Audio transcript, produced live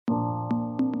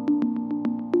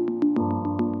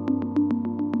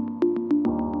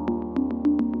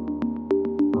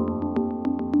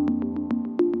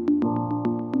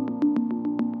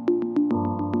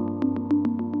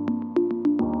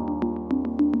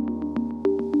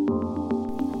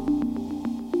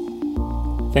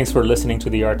Thanks for listening to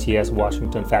the RTS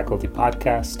Washington Faculty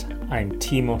Podcast. I'm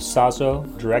Timo Sazo,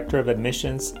 Director of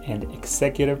Admissions and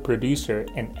Executive Producer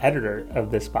and Editor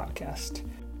of this podcast.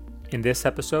 In this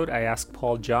episode, I asked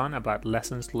Paul John about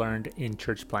lessons learned in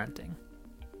church planting.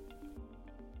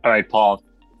 All right, Paul,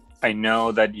 I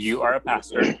know that you are a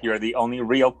pastor. You're the only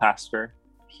real pastor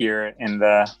here in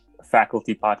the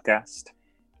Faculty Podcast.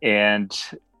 And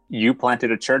you planted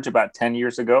a church about 10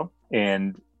 years ago.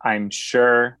 And I'm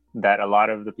sure that a lot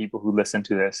of the people who listen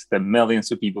to this, the millions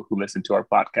of people who listen to our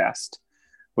podcast,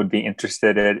 would be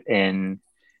interested in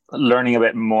learning a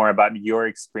bit more about your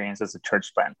experience as a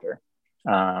church planter,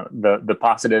 the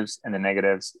positives and the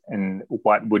negatives, and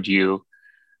what you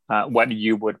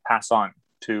would pass on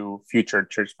to future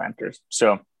church planters.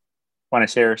 So, want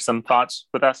to share some thoughts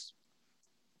with us?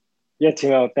 Yeah,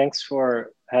 Timo, thanks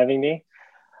for having me.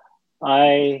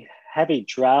 I have a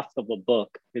draft of a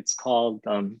book. It's called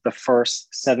The First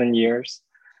 7 Years.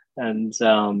 And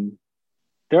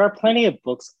there are plenty of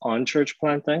books on church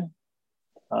planting,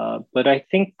 but I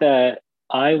think that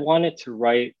I wanted to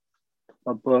write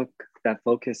a book that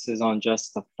focuses on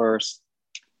just the first,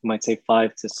 you might say,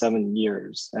 5 to 7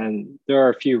 years. And there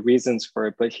are a few reasons for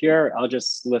it, but here I'll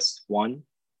just list one.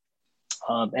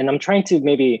 And I'm trying to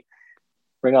maybe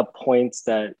bring up points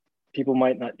that people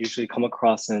might not usually come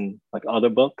across in like other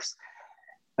books.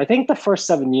 I think the first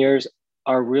 7 years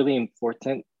are really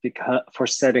important for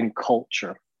setting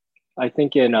culture. I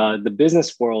think in the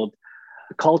business world,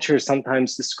 culture is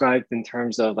sometimes described in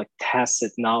terms of like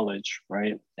tacit knowledge,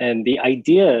 right? And the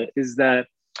idea is that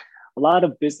a lot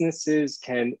of businesses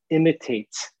can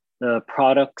imitate the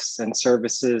products and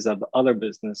services of other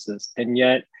businesses. And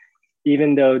yet,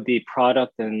 even though the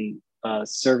product and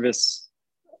service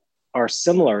are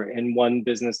similar in one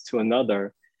business to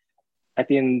another, at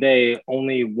the end of the day,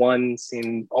 only one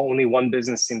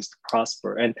business seems to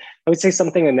prosper. And I would say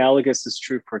something analogous is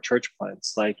true for church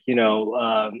plants. Like,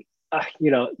 no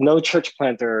church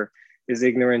planter is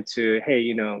ignorant to, hey,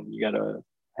 you got to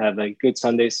have a good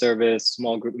Sunday service,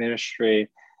 small group ministry,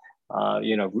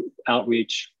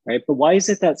 outreach, right? But why is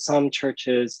it that some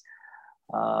churches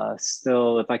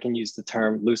still, if I can use the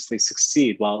term, loosely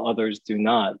succeed while others do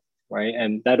not? Right.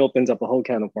 And that opens up a whole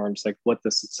can of worms, like what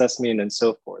does success mean and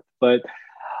so forth. But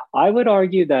I would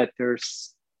argue that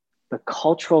there's the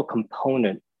cultural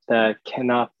component that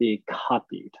cannot be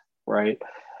copied. Right.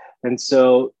 And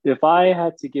so if I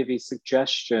had to give a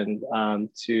suggestion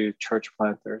to church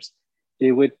planters,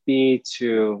 it would be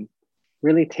to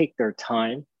really take their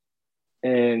time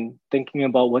in thinking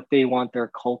about what they want their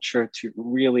culture to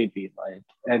really be like,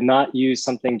 and not use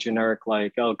something generic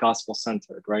like, oh, gospel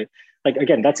centered, right? Like,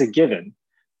 again, that's a given,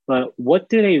 but what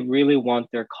do they really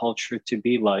want their culture to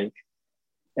be like?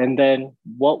 And then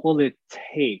what will it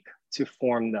take to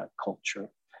form that culture?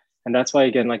 And that's why,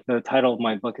 again, like the title of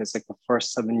my book is like the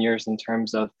first 7 years, in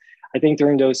terms of, I think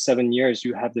during those 7 years,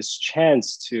 you have this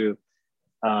chance to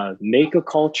make a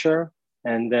culture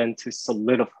and then to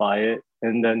solidify it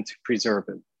and then to preserve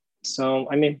it. So,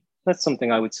 I mean, that's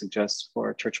something I would suggest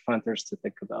for church planters to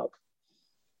think about.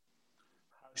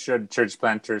 How should church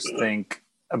planters think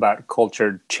about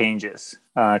culture changes?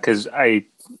 Because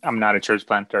I'm not a church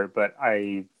planter, but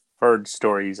I heard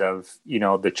stories of,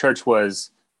 the church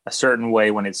was a certain way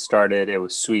when it started. It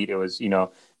was sweet. It was,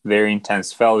 very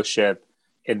intense fellowship.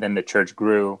 And then the church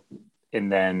grew,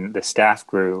 and then the staff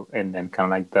grew, and then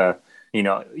kind of like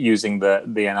using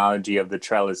the analogy of the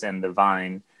trellis and the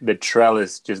vine, the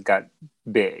trellis just got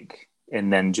big,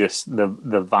 and then just the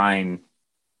vine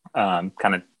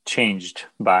kind of changed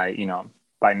by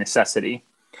necessity.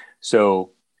 So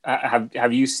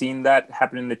have you seen that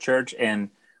happen in the church, and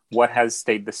what has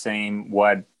stayed the same?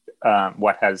 What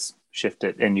has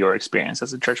shifted in your experience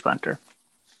as a church planter?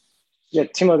 Yeah,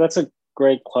 Timo, that's a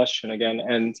great question again.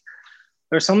 And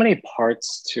there's so many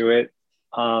parts to it.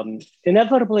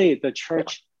 Inevitably, the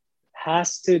church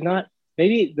has to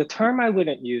maybe the term I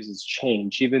wouldn't use is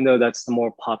change, even though that's the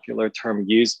more popular term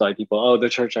used by people. Oh, the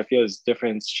church, I feel, is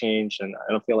different, it's changed, and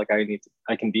I don't feel like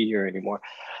I can be here anymore.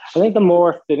 I think the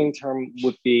more fitting term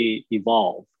would be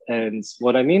evolve. And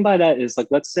what I mean by that is, like,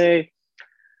 let's say,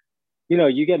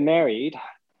 you get married,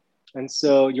 and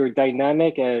so your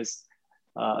dynamic as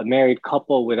a married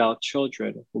couple without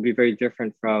children will be very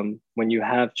different from when you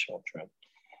have children.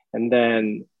 And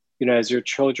then, as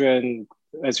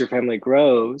your family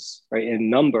grows, right, in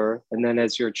number, and then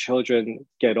as your children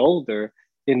get older,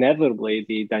 inevitably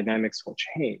the dynamics will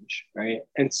change, right?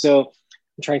 And so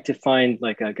I'm trying to find,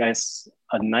 like, I guess,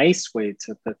 a nice way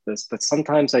to put this, but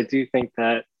sometimes I do think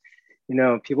that,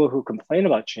 people who complain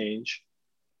about change,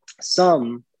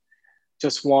 some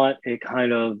just want a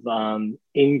kind of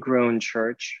ingrown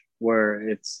church where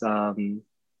it's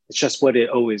just what it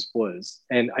always was.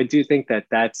 And I do think that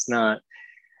that's not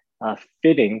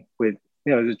fitting with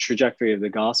the trajectory of the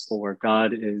gospel, where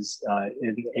God is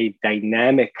in a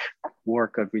dynamic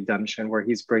work of redemption, where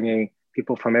He's bringing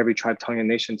people from every tribe, tongue, and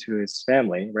nation to His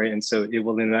family, right? And so it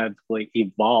will inevitably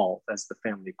evolve as the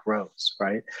family grows,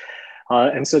 right?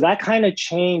 And so that kind of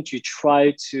change you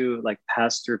try to like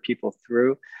pastor people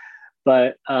through,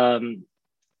 but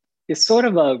it's sort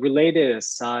of a related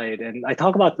aside, and I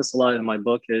talk about this a lot in my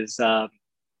book. Is I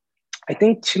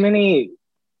think too many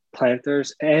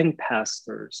planters and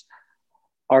pastors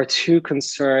are too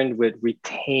concerned with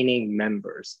retaining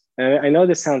members. And I know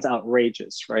this sounds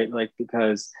outrageous, right? Like,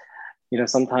 because,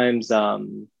 sometimes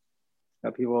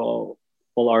people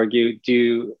will argue,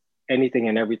 do anything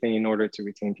and everything in order to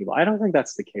retain people. I don't think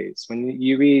that's the case. When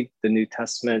you read the New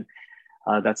Testament,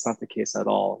 that's not the case at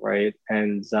all, right?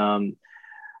 And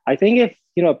I think if,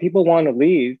 people want to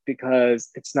leave because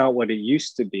it's not what it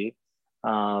used to be,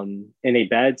 in a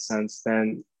bad sense,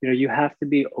 then, you have to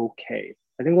be okay.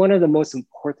 I think one of the most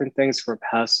important things for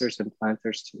pastors and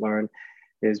planters to learn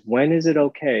is, when is it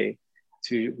okay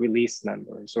to release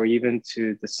members, or even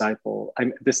to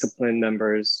discipline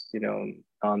members,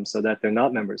 so that they're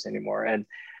not members anymore. And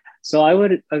so I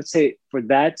would say for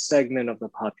that segment of the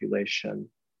population,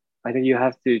 I think you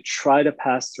have to try to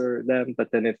pastor them,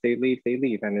 but then if they leave,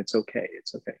 and it's okay.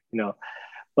 It's okay,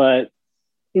 But,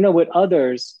 with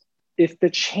others, if the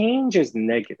change is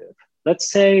negative,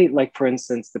 let's say, like, for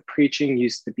instance, the preaching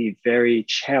used to be very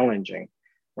challenging,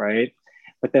 right?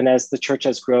 But then as the church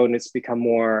has grown, it's become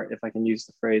more, if I can use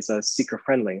the phrase, seeker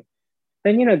friendly.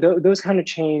 Then, those kind of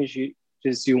change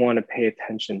you want to pay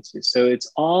attention to. So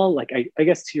it's all like, I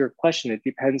guess to your question, it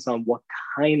depends on what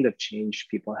kind of change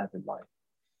people have in mind.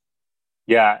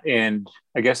 Yeah. And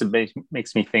I guess it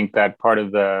makes me think that part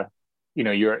of the,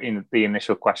 you're in the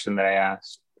initial question that I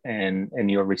asked, and in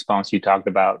your response, you talked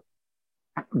about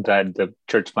that the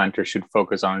church planter should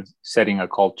focus on setting a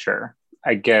culture.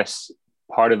 I guess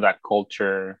part of that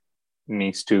culture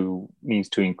needs to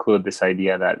include this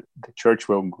idea that the church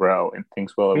will grow and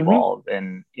things will evolve,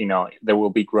 and there will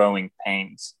be growing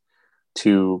pains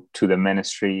to the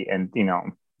ministry, and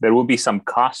there will be some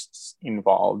costs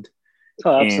involved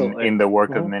in the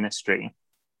work of ministry,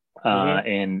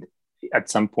 and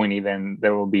at some point even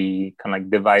there will be kind of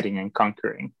like dividing and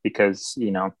conquering, because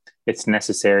it's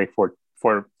necessary for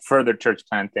further church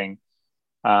planting,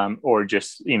 or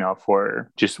just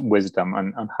for just wisdom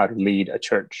on how to lead a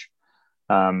church.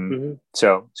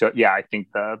 So yeah, I think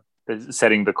the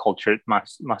setting the culture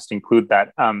must include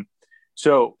that.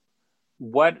 So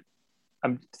what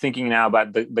I'm thinking now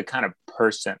about the kind of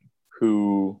person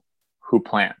who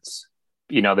plants.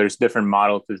 There's different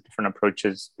models, there's different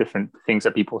approaches, different things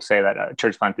that people say that a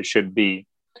church planter should be.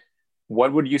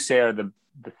 What would you say are the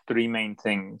three main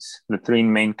things, the three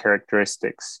main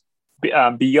characteristics,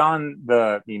 beyond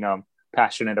the,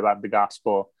 passionate about the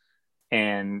gospel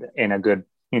and a good,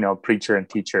 preacher and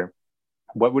teacher?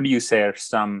 What would you say are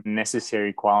some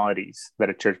necessary qualities that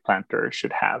a church planter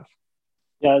should have?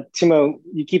 Yeah, Timo,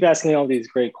 you keep asking all these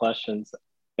great questions.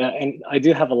 And I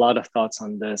do have a lot of thoughts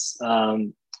on this.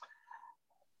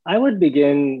 I would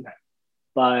begin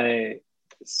by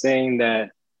saying that,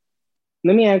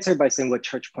 let me answer by saying what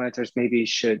church planters maybe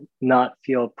should not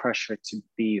feel pressure to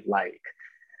be like.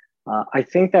 I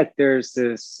think that there's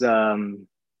this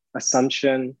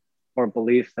assumption or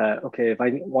belief that, okay, if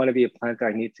I want to be a planter,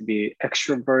 I need to be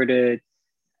extroverted,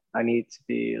 I need to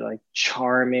be like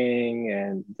charming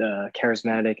and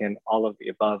charismatic and all of the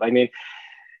above. I mean,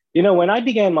 when I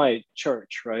began my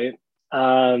church, right,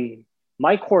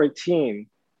 my core team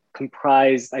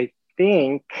comprised, I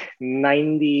think,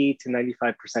 90 to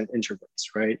 95%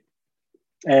 introverts, right?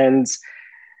 And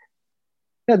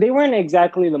they weren't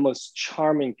exactly the most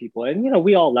charming people. And,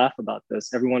 we all laugh about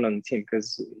this, everyone on the team,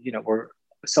 because, we're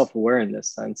self-aware in this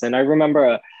sense. And I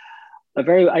remember a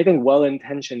very, I think,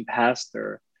 well-intentioned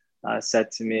pastor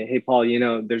said to me, "Hey, Paul,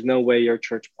 there's no way your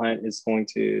church plant is going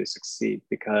to succeed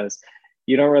because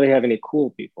you don't really have any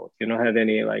cool people. You don't have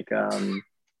any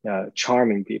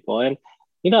charming people." And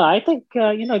I think,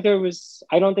 I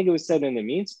don't think it was said in a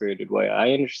mean-spirited way.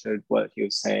 I understood what he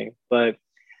was saying. But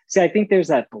see, I think there's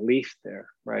that belief there,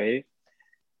 right?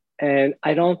 And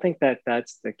I don't think that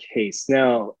that's the case.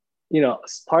 Now,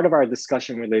 part of our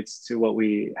discussion relates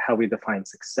to how we define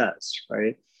success,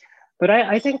 right? But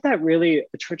I think that really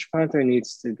a church planter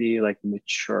needs to be like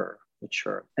mature.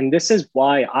 And this is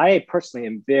why I personally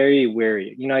am very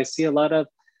wary. I see a lot of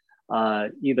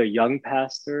either young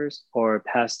pastors or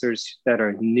pastors that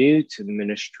are new to the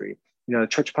ministry.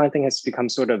 church planting has become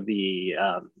sort of the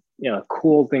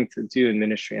cool thing to do in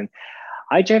ministry. And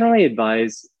I generally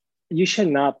advise you should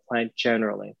not plant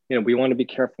generally. We want to be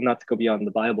careful not to go beyond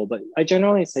the Bible, but I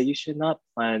generally say you should not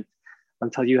plant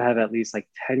until you have at least like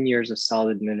 10 years of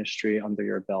solid ministry under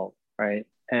your belt, right?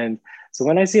 And so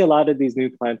when I see a lot of these new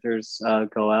planters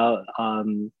go out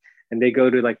and they go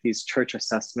to like these church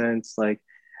assessments, like,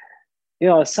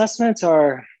 assessments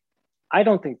are, I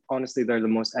don't think honestly they're the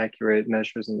most accurate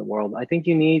measures in the world. I think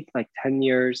you need like 10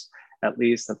 years at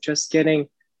least of just getting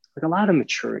like a lot of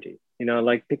maturity,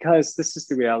 because this is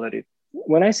the reality.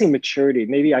 When I say maturity,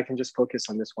 maybe I can just focus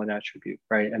on this one attribute,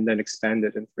 right? And then expand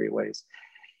it in three ways.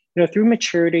 Through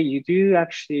maturity, you do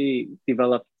actually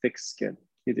develop thick skin.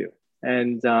 You do.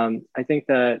 And I think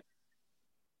that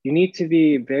you need to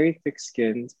be very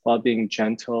thick-skinned while being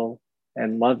gentle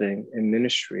and loving in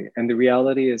ministry. And the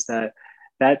reality is that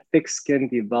thick skin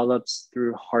develops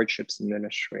through hardships in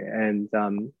ministry. And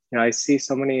I see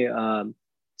so many,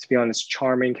 to be honest,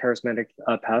 charming, charismatic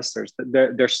pastors.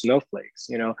 They're snowflakes.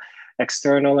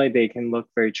 Externally they can look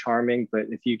very charming, but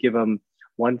if you give them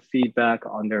one feedback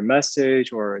on their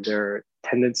message or their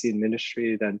tendency in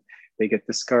ministry, then they get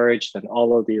discouraged, and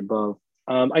all of the above.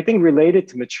 I think related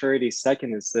to maturity,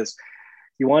 second is this: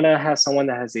 you want to have someone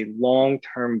that has a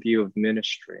long-term view of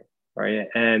ministry, right?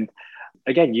 And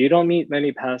again, you don't meet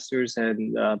many pastors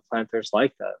and planters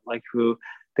like that, like who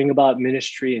think about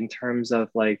ministry in terms of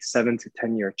like 7 to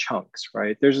 10 year chunks,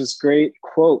 right? There's this great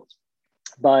quote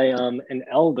by an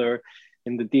elder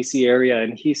in the DC area,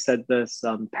 and he said this,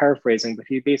 paraphrasing, but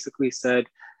he basically said,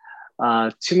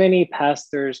 too many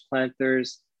pastors,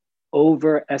 planters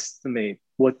overestimate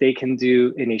what they can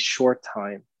do in a short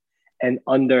time and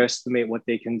underestimate what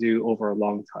they can do over a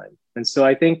long time. And so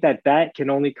I think that can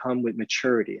only come with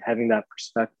maturity, having that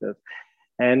perspective.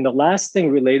 And the last thing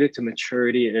related to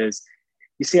maturity is,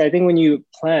 you see, I think when you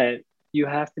plant, you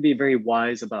have to be very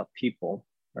wise about people,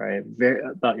 right?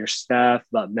 About your staff,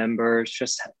 about members,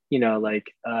 just,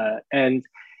 and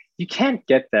you can't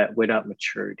get that without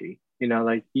maturity.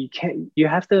 You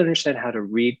have to understand how to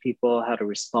read people, how to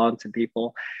respond to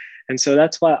people. And so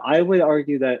that's why I would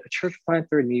argue that a church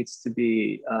planter needs to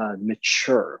be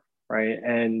mature, right?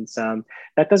 And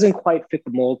that doesn't quite fit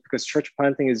the mold, because church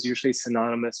planting is usually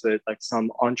synonymous with like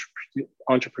some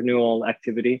entrepreneurial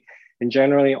activity. And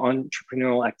generally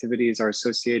entrepreneurial activities are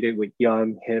associated with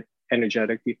young, hip,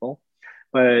 energetic people.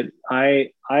 But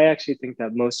I actually think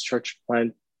that most church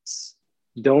plants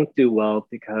don't do well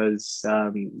because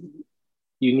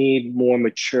you need more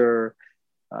mature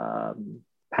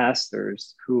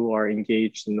pastors who are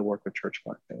engaged in the work of church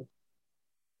planting.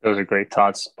 Those are great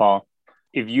thoughts, Paul.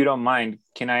 If you don't mind,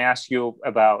 can I ask you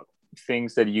about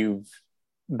things that you've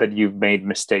made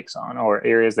mistakes on, or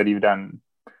areas that you've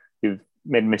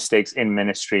made mistakes in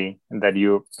ministry and that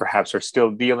you perhaps are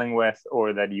still dealing with,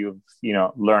 or that you've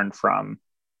learned from?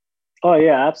 Oh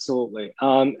yeah, absolutely.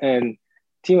 And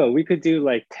Timo, we could do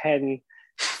like 10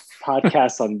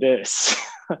 podcasts on this.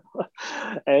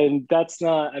 And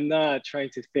I'm not trying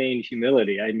to feign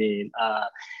humility. I mean,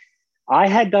 I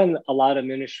had done a lot of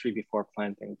ministry before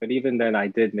planting, but even then I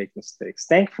did make mistakes.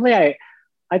 Thankfully,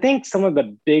 I think some of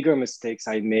the bigger mistakes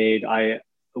I made,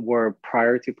 were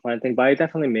prior to planting, but I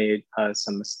definitely made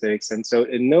some mistakes. And so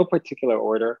in no particular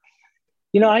order,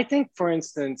 I think, for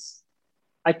instance,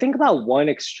 I think about one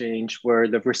exchange where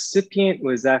the recipient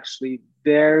was actually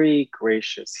very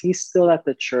gracious. He's still at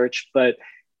the church, but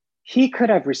he could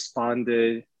have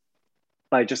responded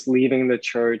by just leaving the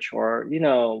church, or,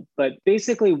 but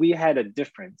basically we had a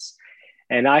difference.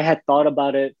 And I had thought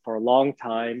about it for a long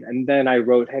time. And then I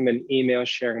wrote him an email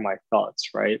sharing my thoughts,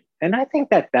 right? And I think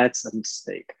that that's a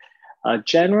mistake.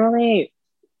 Generally,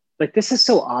 like, this is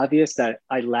so obvious that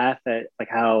I laugh at like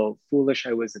how foolish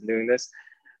I was in doing this.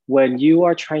 When you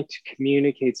are trying to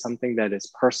communicate something that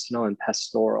is personal and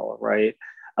pastoral, right?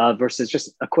 Versus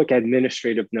just a quick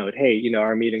administrative note, hey,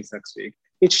 our meeting's next week.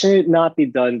 It should not be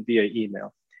done via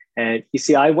email. And you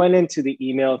see, I went into the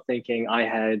email thinking I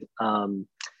had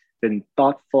been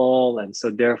thoughtful, and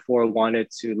so therefore wanted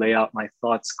to lay out my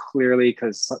thoughts clearly,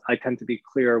 because I tend to be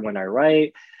clear when I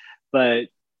write. But,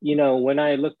 when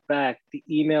I look back, the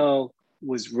email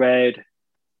was read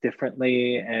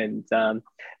differently. And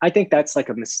I think that's like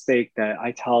a mistake that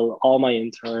I tell all my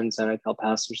interns, and I tell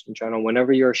pastors in general: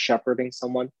 whenever you're shepherding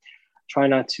someone, try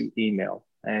not to email.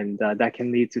 And that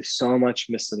can lead to so much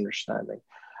misunderstanding.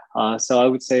 So I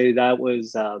would say that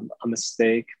was a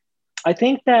mistake. I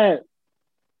think that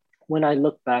when I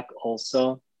look back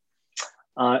also,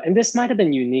 and this might have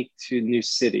been unique to New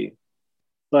City,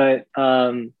 but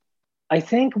I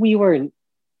think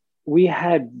we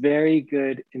had very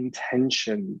good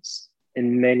intentions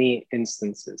in many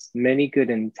instances, many good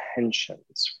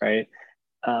intentions, right?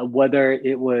 Whether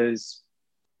it was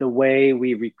the way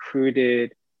we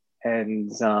recruited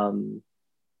and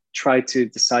tried to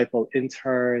disciple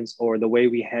interns, or the way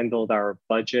we handled our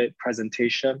budget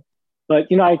presentation. But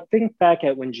I think back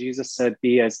at when Jesus said,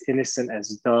 "Be as innocent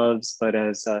as doves, but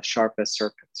as sharp as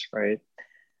serpents," right?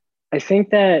 I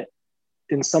think that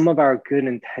in some of our good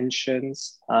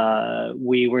intentions,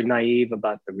 we were naive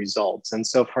about the results. And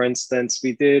so, for instance,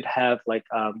 we did have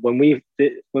when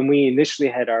we initially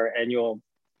had our annual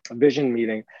vision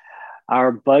meeting,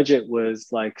 our budget was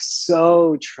like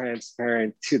so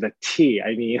transparent to the T.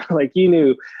 I mean, like you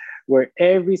knew where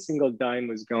every single dime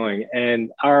was going.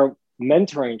 And our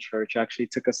mentoring church actually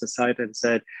took us aside and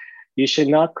said, you should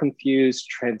not confuse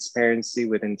transparency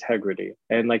with integrity.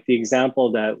 And like the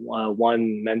example that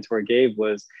one mentor gave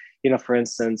was, for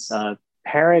instance,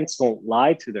 parents won't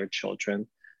lie to their children,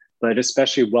 but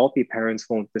especially wealthy parents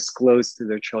won't disclose to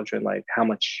their children like how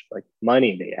much like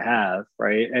money they have,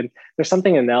 right? And there's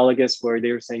something analogous where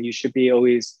they were saying you should be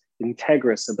always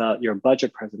integrous about your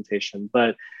budget presentation,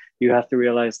 but you have to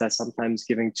realize that sometimes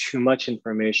giving too much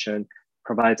information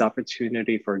provides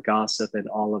opportunity for gossip and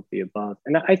all of the above.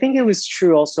 And I think it was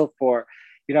true also for,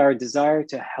 our desire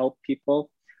to help people.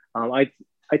 I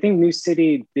think New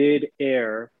City did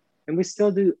err, and we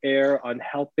still do err on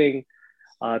helping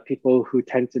people who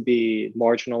tend to be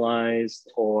marginalized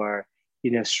or,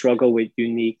 struggle with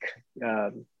unique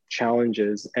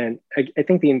challenges. And I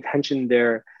think the intention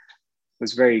there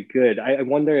was very good. I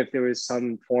wonder if there was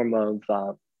some form of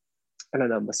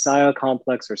Messiah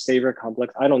complex or Savior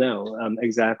complex. I don't know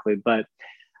exactly, but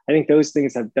I think those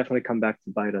things have definitely come back to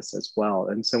bite us as well.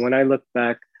 And so when I look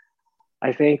back,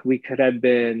 I think we could have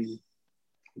been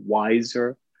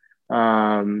wiser,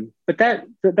 but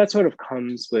that sort of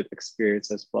comes with experience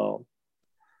as well.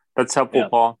 That's helpful,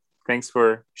 Paul. Thanks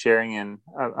for sharing. And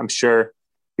I'm sure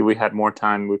if we had more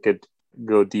time, we could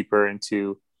go deeper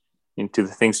into the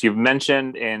things you've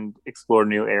mentioned and explore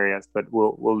new areas, but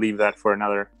we'll leave that for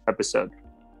another episode.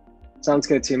 Sounds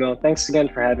good, Timo. Thanks again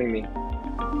for having me.